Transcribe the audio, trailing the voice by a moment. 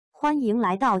欢迎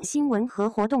来到新闻和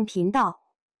活动频道，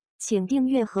请订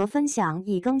阅和分享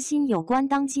以更新有关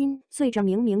当今最着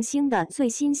名明星的最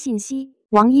新信息。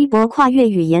王一博跨越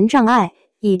语言障碍，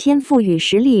以天赋与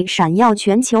实力闪耀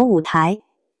全球舞台。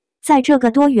在这个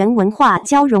多元文化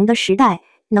交融的时代，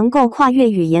能够跨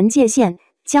越语言界限，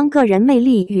将个人魅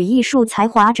力与艺术才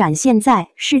华展现在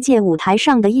世界舞台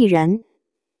上的艺人，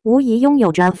无疑拥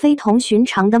有着非同寻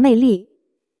常的魅力。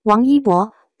王一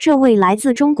博，这位来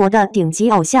自中国的顶级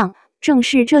偶像，正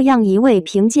是这样一位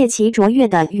凭借其卓越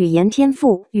的语言天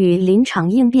赋与临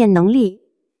场应变能力，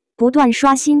不断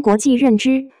刷新国际认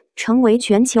知，成为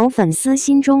全球粉丝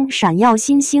心中闪耀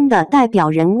新星的代表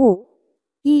人物。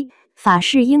法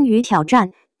式英语挑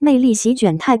战，魅力席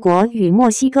卷泰国与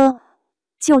墨西哥。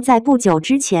就在不久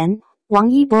之前，王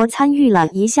一博参与了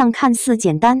一项看似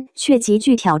简单却极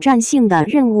具挑战性的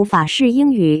任务——法式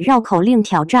英语绕口令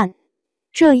挑战。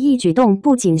这一举动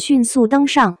不仅迅速登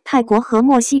上泰国和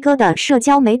墨西哥的社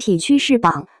交媒体趋势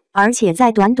榜，而且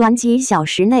在短短几小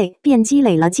时内便积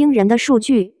累了惊人的数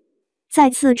据，再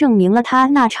次证明了他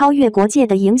那超越国界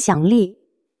的影响力。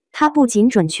他不仅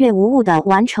准确无误地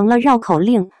完成了绕口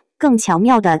令，更巧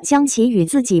妙地将其与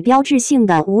自己标志性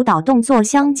的舞蹈动作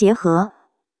相结合，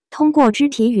通过肢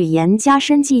体语言加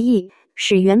深记忆，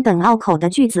使原本拗口的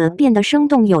句子变得生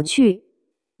动有趣。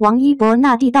王一博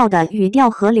那地道的语调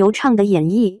和流畅的演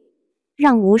绎，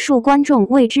让无数观众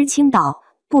为之倾倒，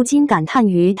不禁感叹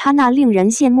于他那令人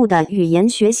羡慕的语言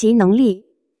学习能力。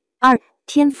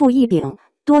天赋异禀，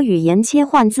多语言切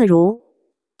换自如。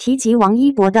提及王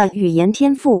一博的语言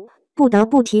天赋，不得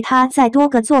不提他在多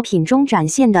个作品中展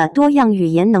现的多样语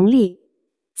言能力。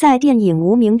在电影《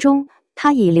无名》中，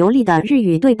他以流利的日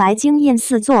语对白惊艳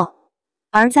四座，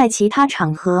而在其他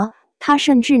场合，他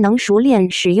甚至能熟练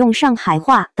使用上海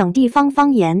话等地方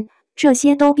方言，这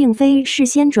些都并非事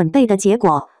先准备的结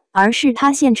果，而是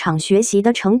他现场学习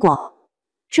的成果。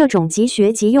这种即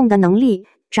学即用的能力，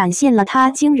展现了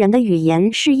他惊人的语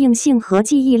言适应性和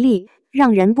记忆力，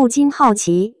让人不禁好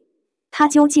奇，他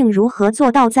究竟如何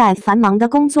做到在繁忙的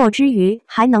工作之余，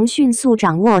还能迅速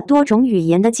掌握多种语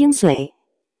言的精髓。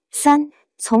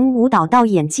从舞蹈到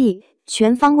演技，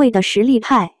全方位的实力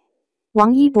派。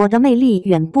王一博的魅力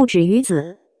远不止于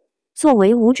此。作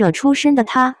为舞者出身的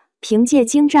他，凭借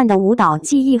精湛的舞蹈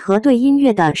技艺和对音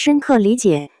乐的深刻理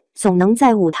解，总能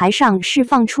在舞台上释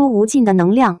放出无尽的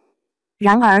能量。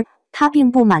然而，他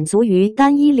并不满足于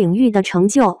单一领域的成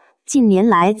就，近年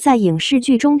来在影视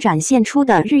剧中展现出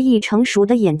的日益成熟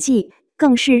的演技，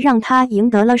更是让他赢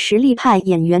得了实力派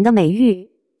演员的美誉。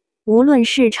无论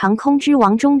是《长空之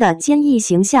王》中的坚毅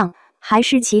形象，还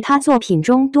是其他作品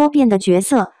中多变的角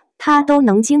色，他都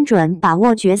能精准把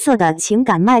握角色的情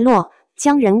感脉络，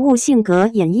将人物性格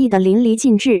演绎得淋漓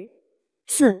尽致。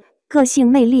个性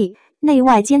魅力，内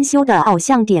外兼修的偶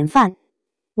像典范。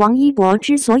王一博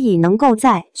之所以能够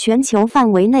在全球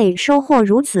范围内收获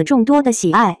如此众多的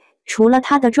喜爱，除了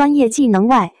他的专业技能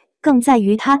外，更在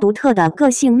于他独特的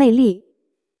个性魅力。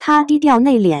他低调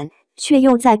内敛，却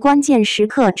又在关键时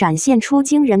刻展现出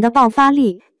惊人的爆发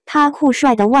力。他酷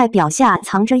帅的外表下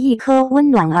藏着一颗温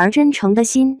暖而真诚的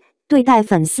心，对待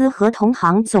粉丝和同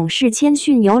行总是谦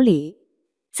逊有礼。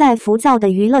在浮躁的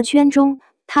娱乐圈中，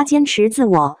他坚持自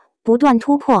我，不断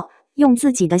突破，用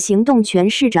自己的行动诠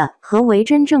释着何为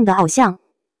真正的偶像。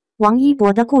王一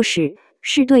博的故事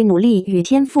是对努力与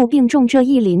天赋并重这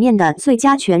一理念的最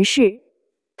佳诠释。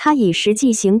他以实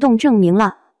际行动证明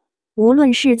了，无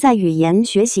论是在语言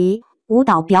学习、舞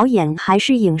蹈表演还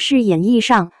是影视演绎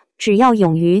上，只要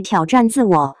勇于挑战自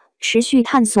我，持续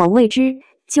探索未知，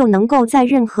就能够在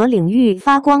任何领域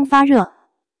发光发热。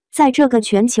在这个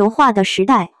全球化的时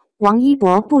代，王一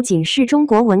博不仅是中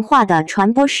国文化的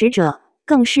传播使者，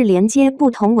更是连接不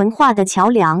同文化的桥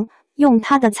梁，用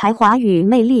他的才华与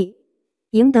魅力，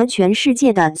赢得全世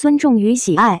界的尊重与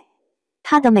喜爱。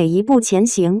他的每一步前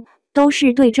行，都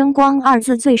是对争光二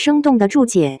字最生动的注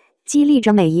解，激励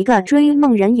着每一个追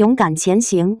梦人勇敢前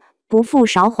行，不负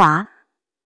韶华。